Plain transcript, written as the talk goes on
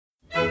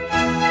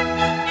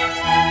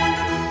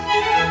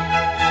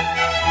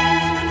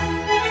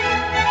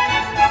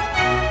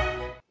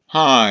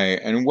Hi,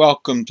 and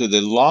welcome to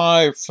the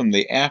Live from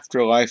the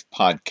Afterlife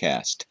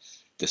podcast,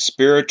 the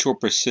Spiritual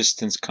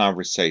Persistence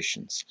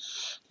Conversations.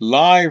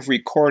 Live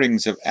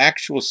recordings of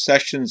actual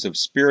sessions of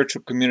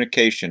spiritual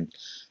communication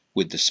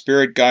with the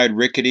spirit guide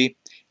Rickety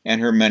and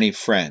her many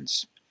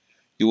friends.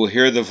 You will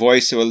hear the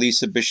voice of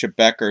Elisa Bishop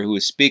Becker, who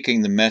is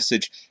speaking the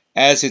message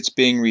as it's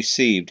being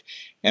received,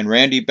 and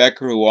Randy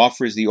Becker, who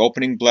offers the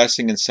opening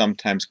blessing and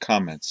sometimes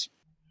comments.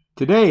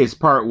 Today is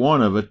part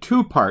one of a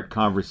two-part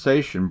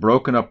conversation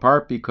broken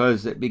apart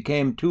because it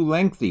became too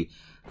lengthy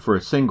for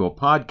a single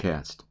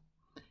podcast.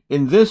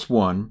 In this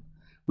one,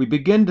 we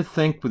begin to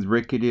think with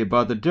Rickety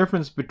about the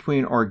difference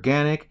between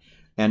organic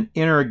and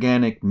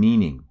inorganic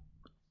meaning.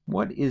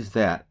 What is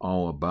that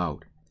all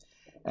about?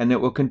 And it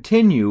will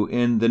continue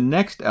in the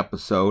next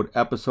episode,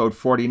 episode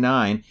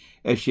 49,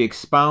 as she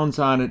expounds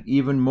on it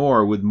even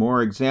more with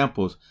more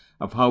examples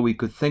of how we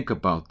could think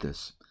about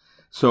this.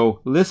 So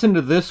listen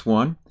to this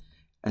one.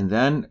 And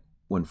then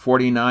when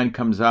 49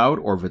 comes out,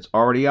 or if it's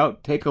already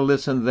out, take a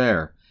listen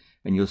there,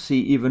 and you'll see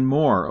even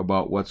more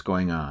about what's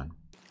going on.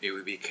 May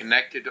we be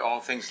connected to all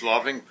things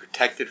loving,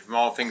 protected from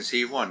all things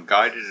evil, and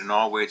guided in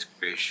all ways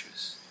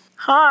gracious.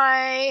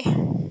 Hi.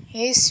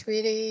 Hey,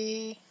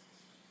 sweetie.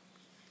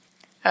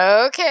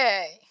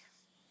 Okay.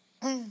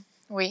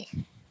 We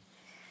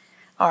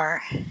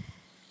are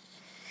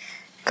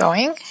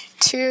going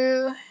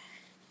to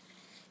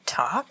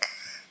talk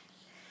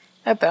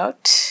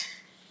about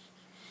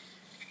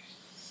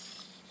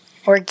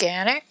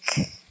organic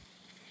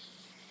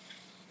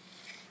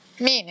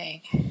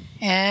meaning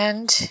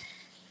and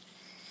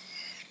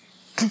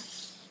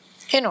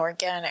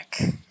inorganic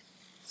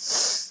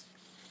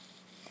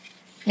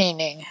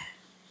meaning.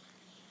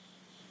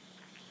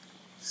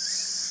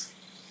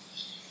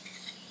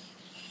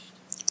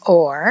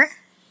 Or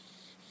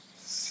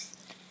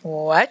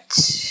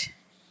what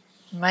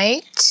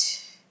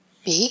might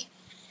be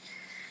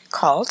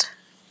called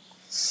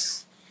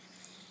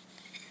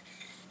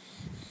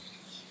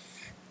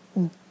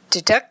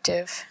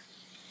deductive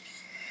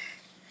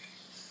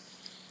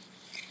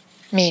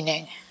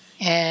meaning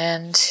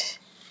and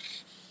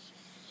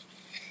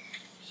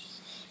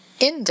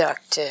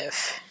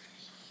inductive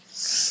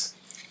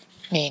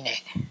meaning.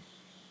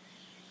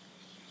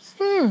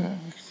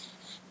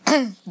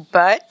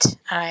 But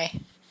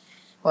I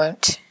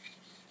won't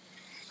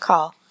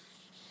call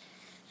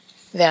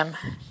them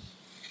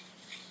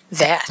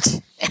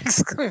that!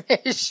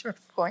 Exclamation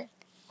point.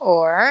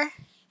 Or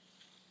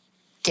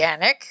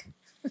organic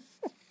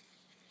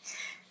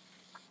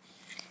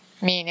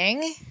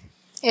meaning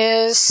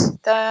is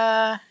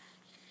the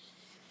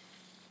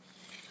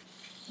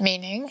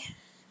meaning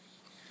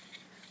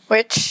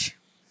which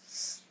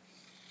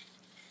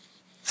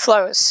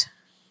flows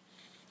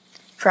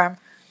from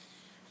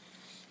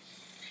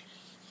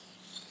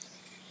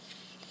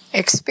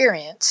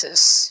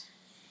experiences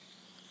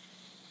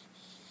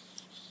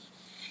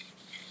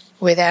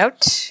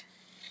without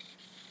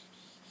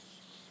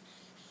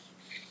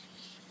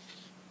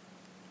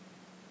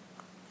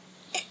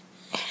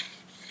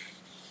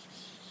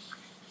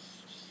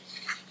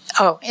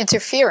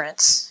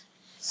interference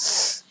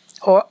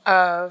or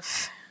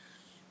of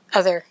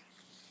other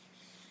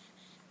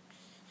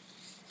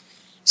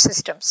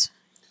systems.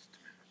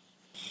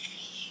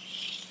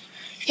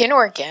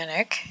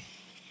 Inorganic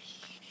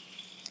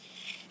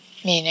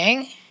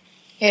meaning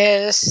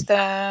is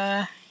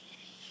the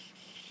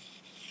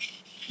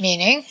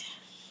meaning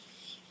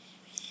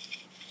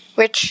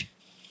which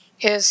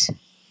is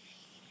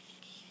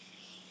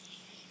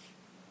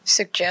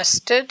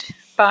suggested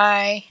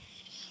by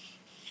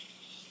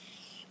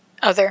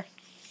other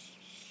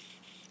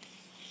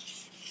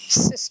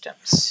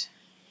systems.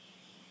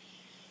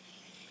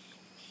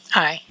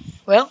 I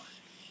will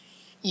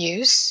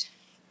use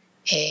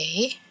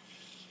a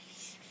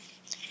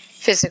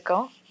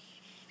physical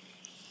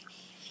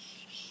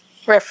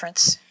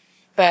reference,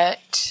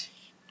 but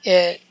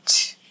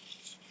it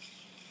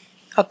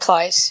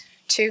applies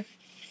to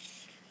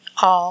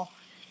all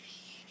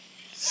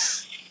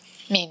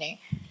meaning.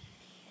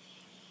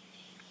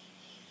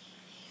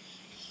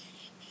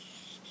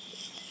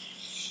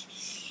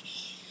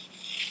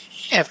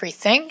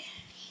 Everything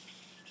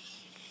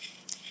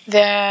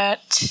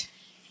that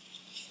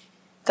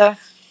the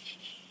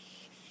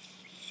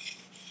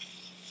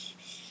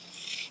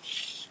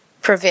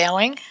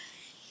prevailing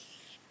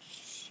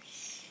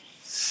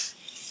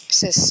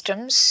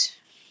systems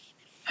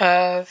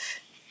of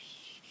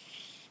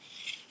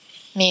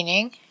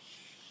meaning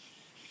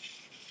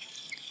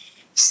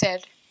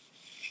said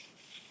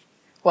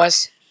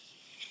was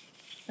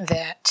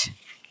that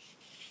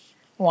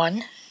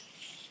one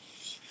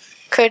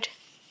could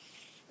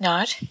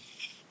not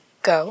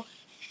go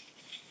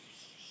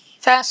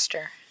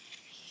faster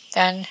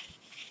than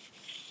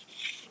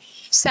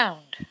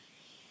sound,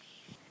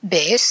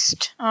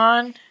 based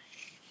on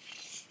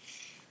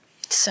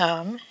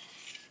some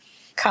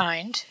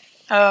kind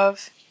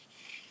of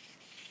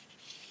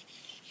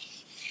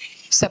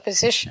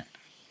supposition.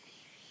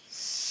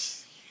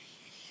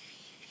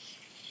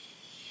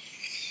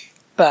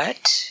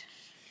 But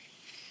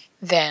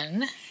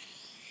then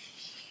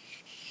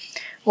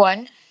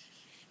one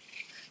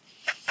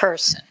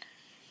person.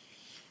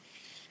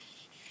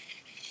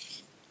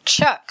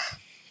 Chuck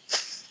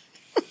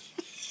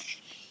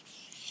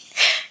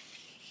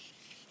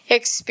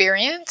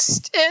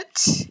experienced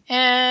it,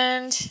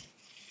 and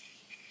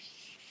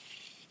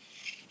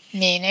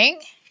meaning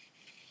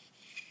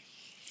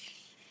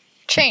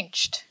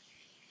changed.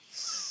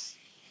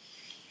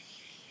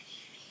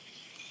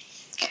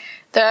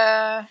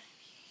 The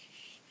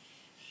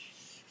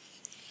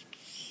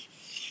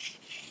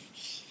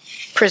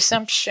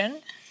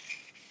presumption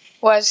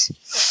was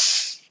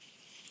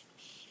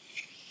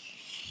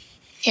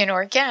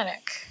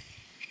inorganic,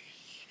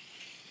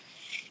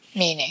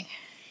 meaning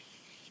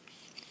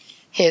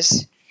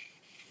his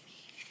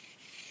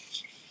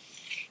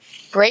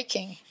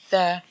breaking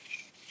the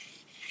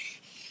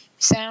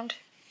sound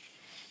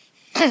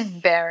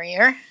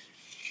barrier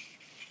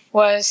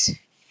was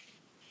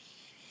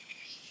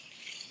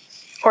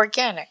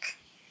organic.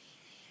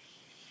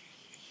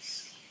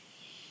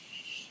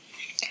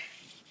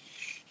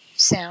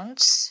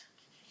 Sounds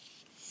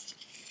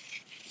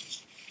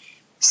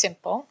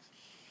simple,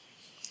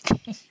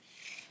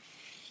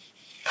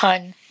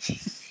 pun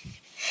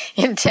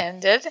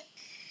intended,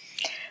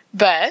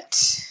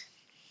 but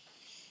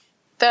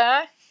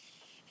the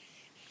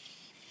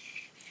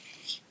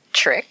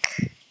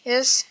trick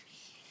is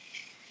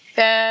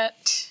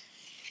that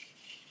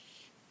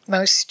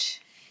most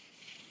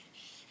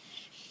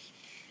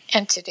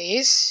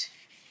entities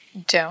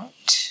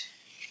don't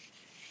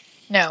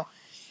know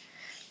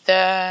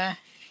the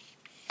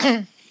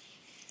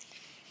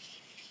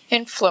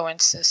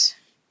influences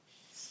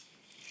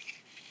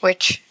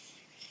which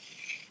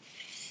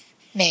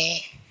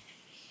may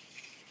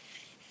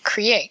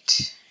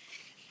create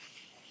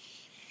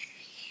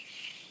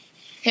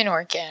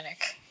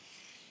inorganic,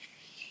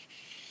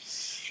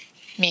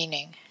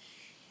 meaning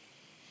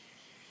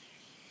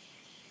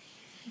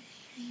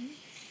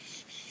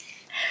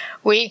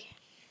we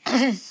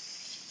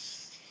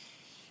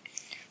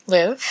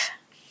live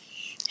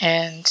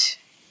and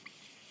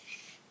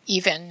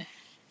even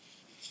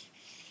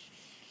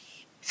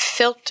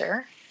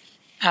filter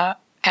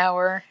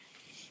our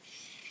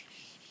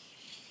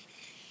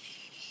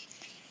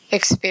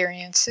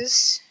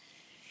experiences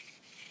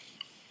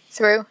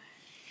through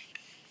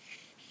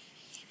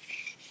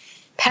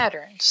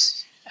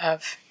patterns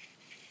of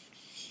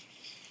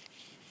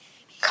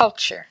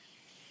culture,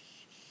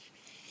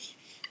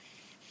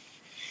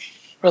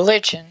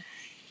 religion,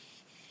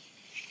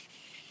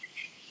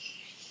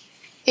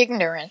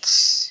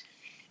 ignorance,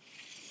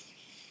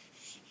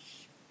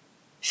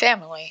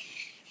 family,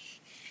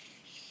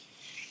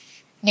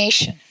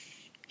 nation,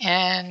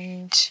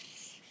 and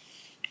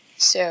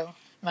so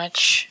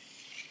much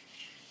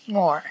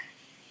more.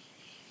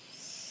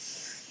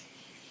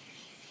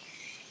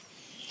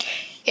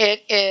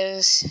 It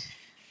is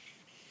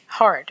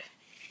hard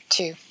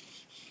to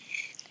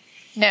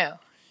know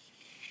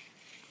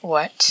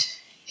what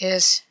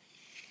is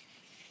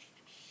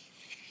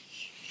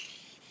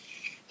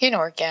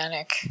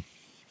inorganic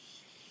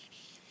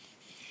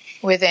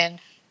within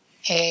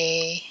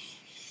a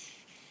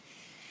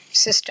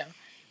system,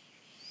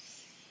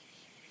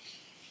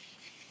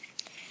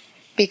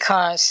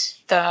 because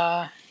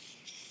the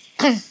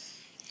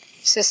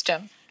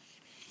system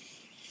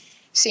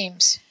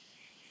seems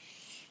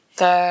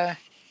the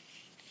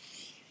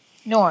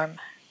norm.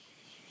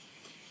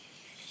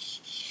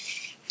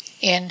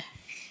 In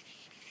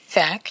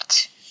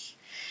fact,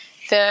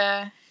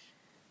 the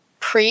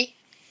pre-existing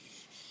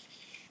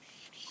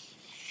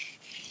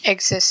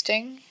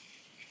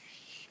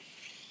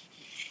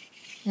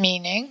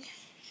meaning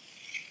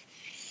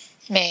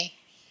may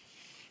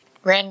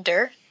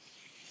render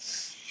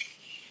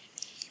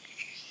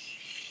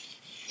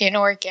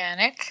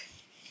inorganic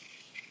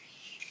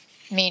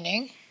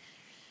meaning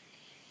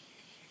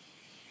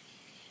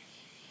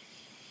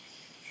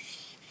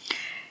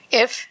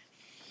if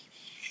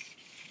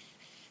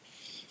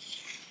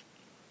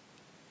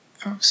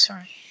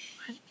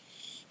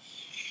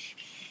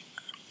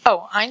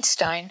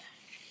Einstein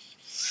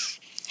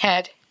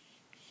had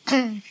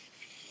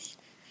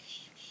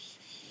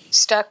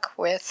stuck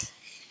with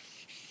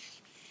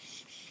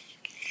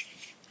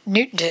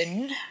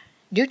Newton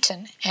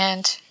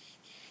and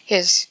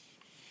his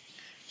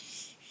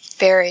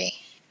very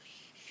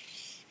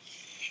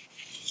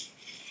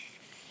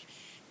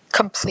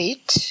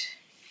complete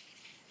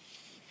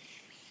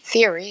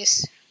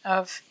theories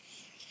of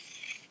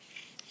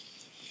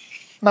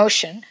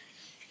motion,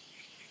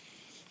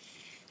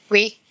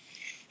 we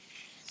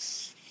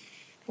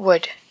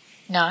would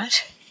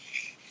not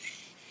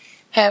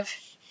have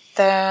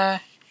the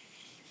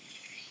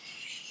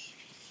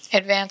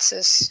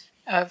advances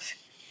of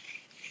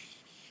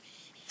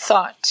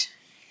thought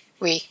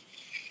we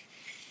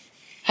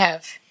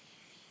have.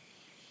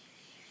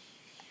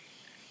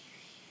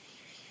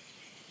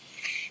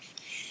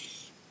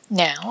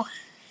 Now,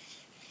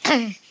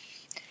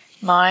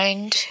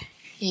 mind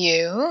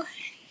you,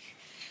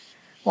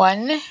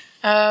 one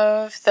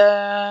of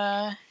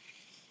the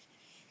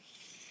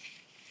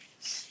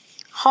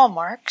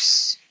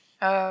hallmarks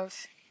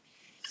of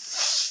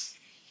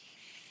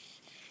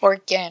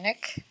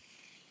organic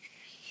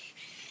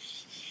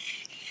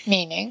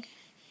meaning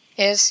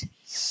is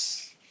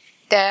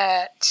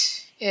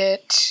that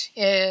it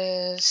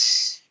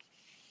is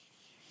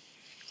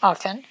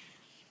often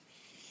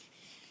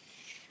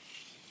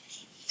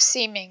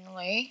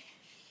seemingly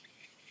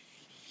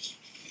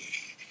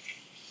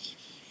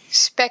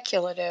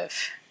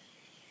speculative.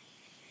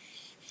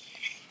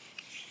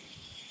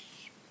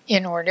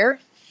 In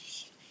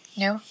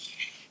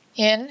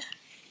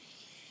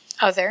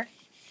other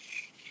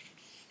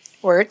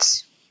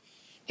words,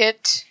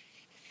 it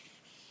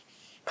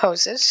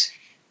poses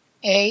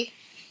a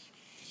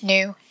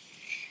new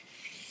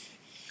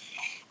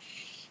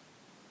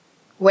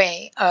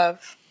way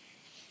of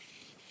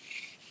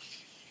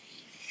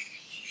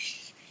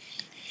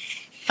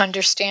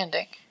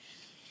understanding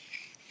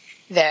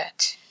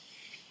that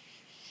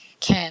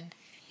can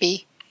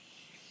be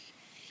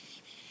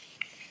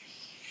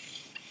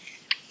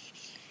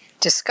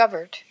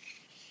discovered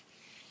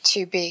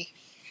to be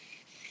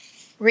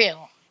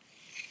real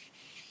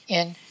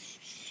in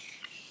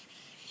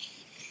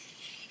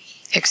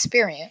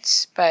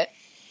experience, but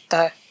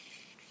the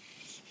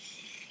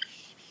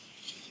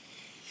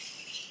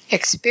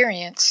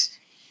experience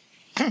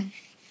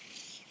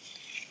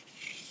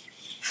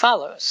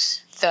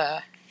follows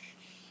the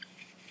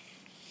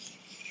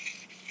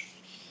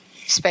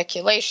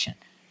speculation.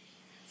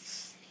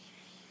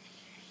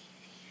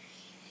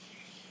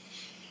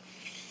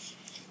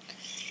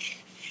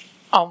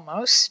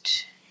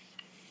 Almost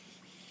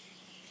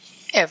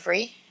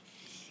every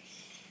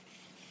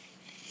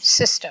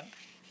system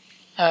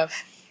of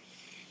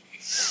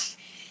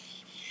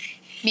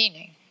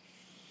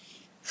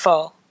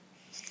meaningful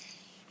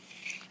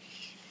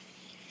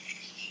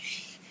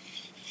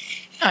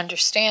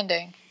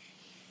understanding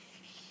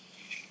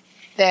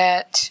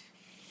that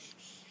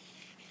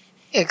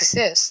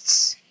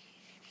exists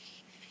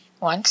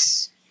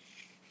once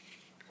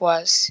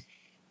was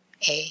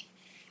a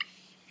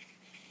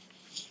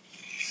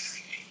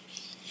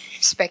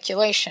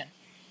speculation.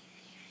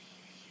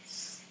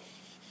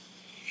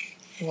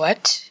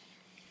 What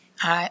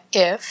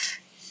if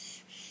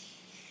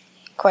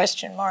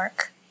question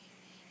mark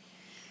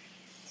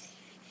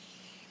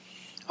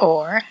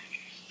or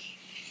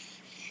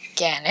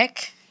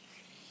organic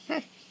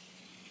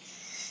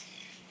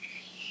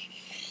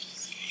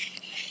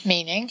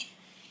meaning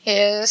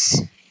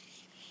is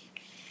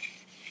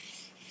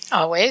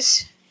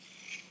always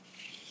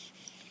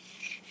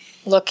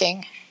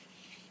looking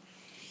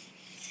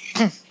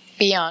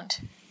beyond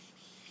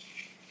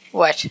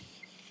what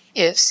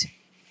is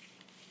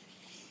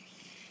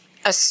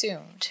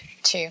assumed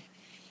to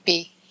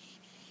be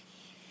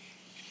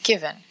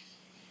given.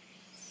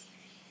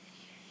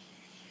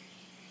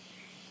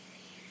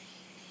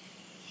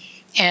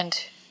 And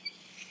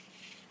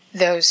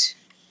those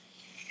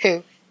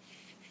who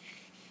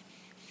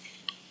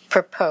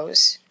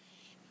propose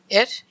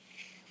it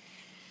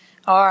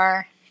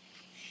are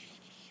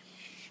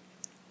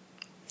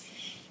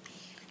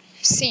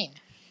seen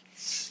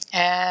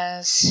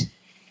as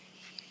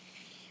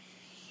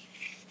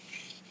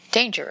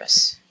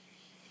dangerous.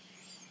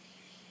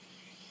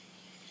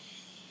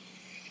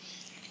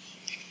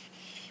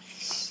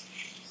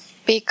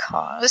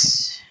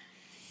 Because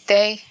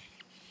they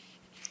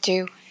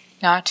do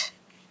not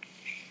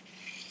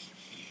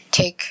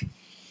take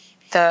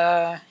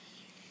the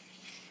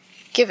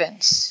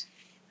givens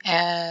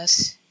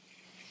as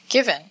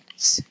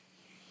givens.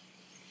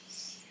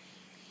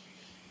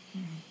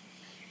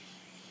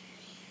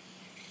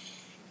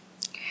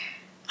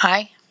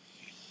 I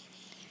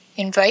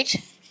invite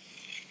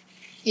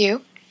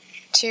you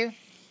to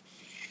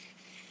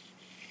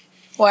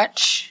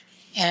watch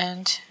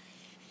and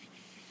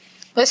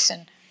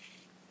listen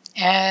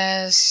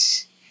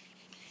as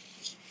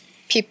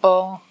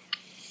people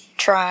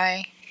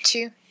try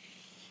to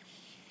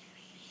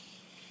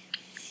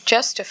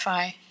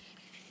justify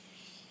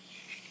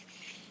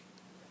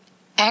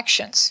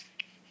actions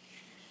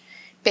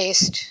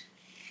based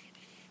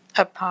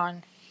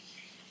upon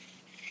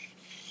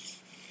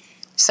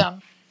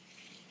some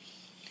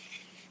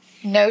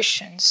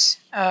notions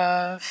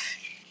of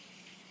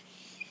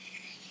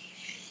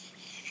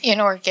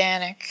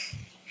inorganic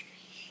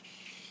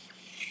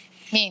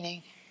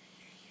meaning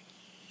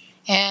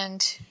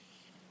and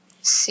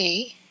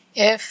see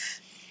if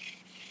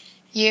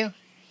you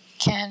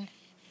can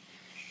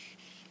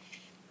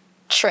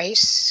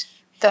trace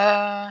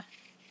the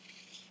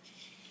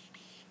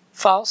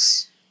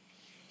false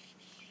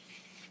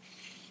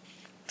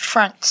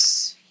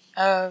fronts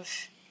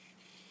of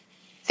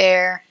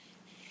their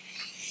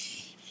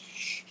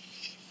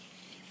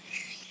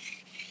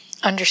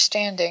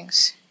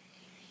understandings.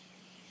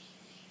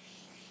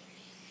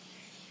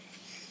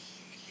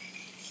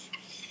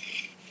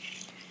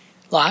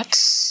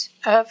 Lots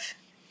of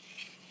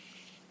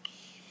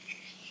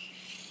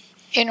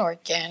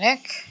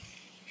inorganic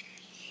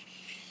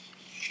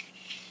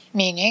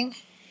meaning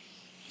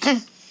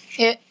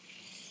it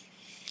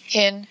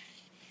in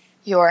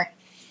your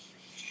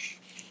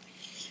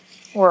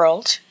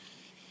world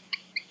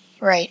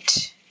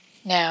right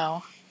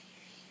now,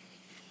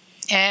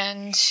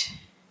 and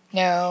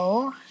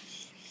no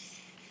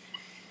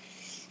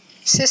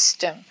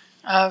system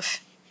of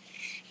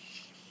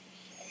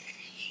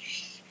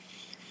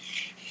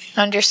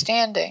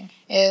understanding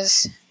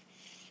is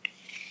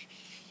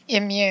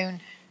immune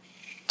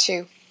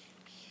to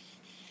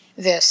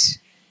this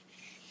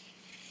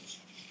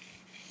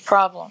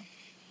problem.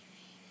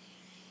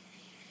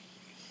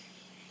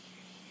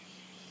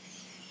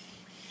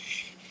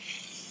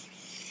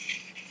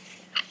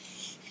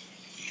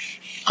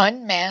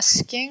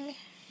 Unmasking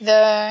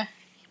the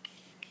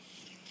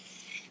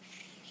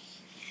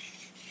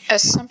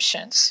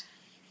assumptions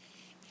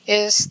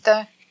is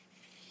the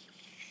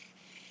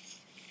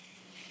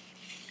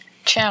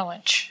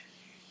challenge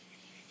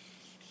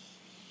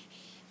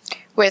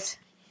with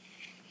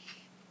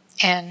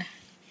an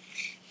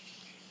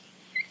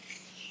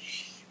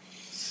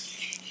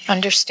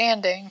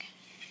understanding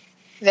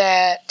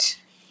that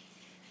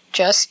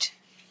just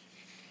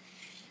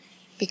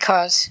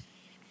because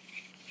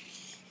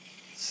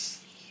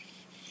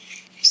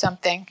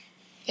something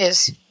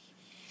is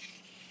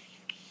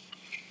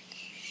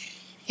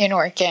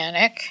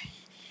inorganic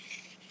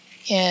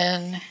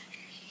in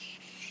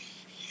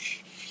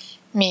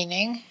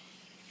meaning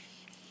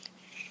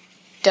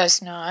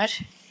does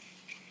not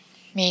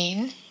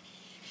mean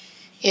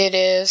it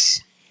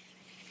is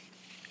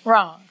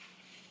wrong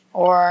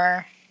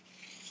or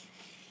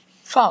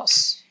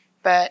false,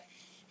 but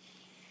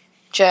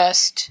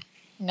just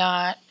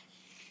not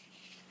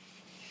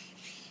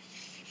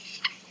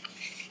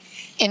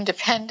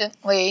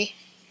independently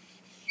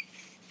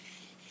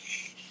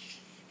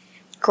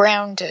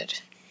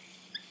grounded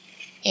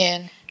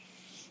in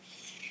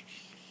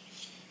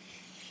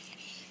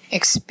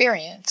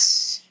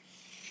experience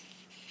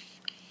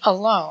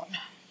alone.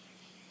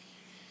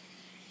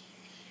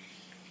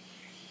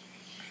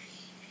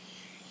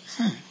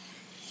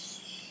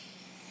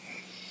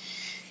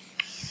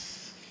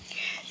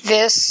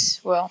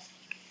 This will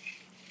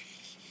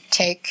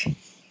take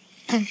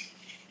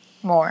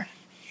more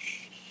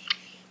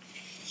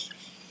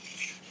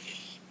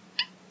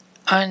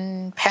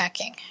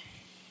unpacking.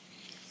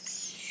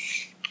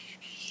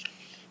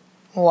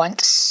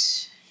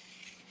 Once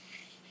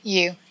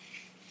you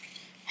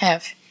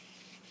have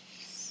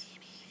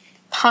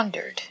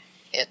pondered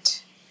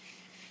it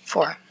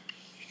for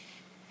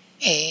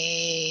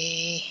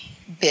a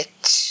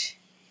bit.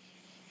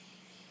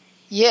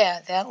 Yeah,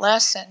 that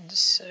last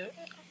sentence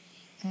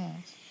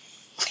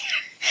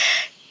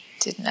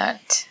could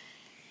not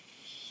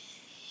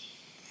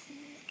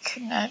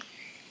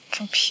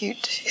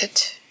compute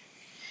it.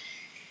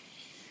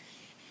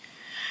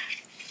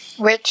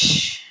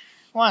 Which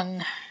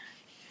one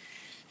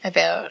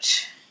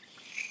about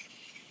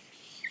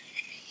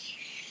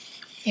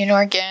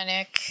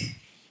inorganic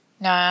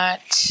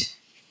not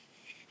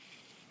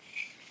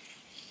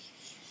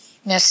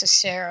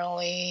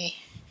necessarily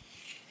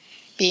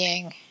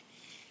being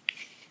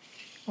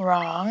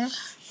wrong?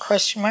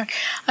 Question mark.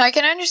 I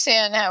can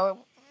understand how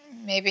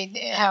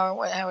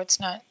it's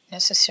not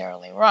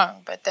necessarily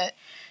wrong, but the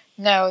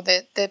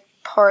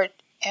part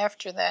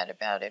after that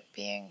about it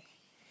being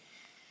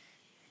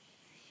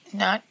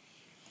not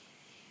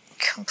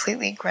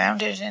completely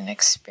grounded in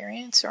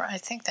experience, or I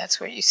think that's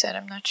what you said,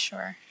 I'm not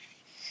sure.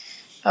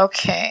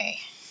 Okay.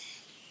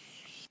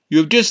 You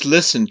have just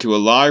listened to a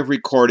live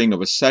recording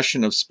of a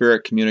session of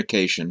spirit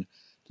communication,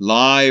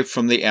 live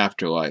from the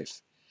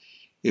afterlife.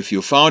 If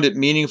you found it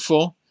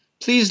meaningful,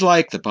 please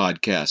like the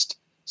podcast,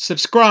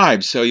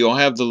 subscribe so you'll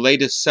have the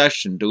latest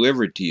session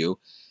delivered to you,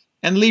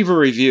 and leave a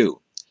review.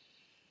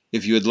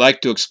 If you would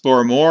like to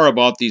explore more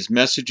about these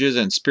messages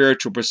and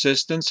spiritual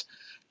persistence,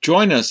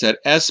 join us at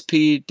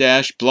sp-blog.org.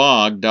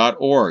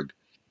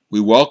 We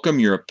welcome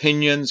your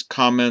opinions,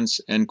 comments,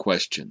 and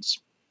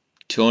questions.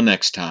 Till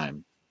next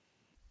time.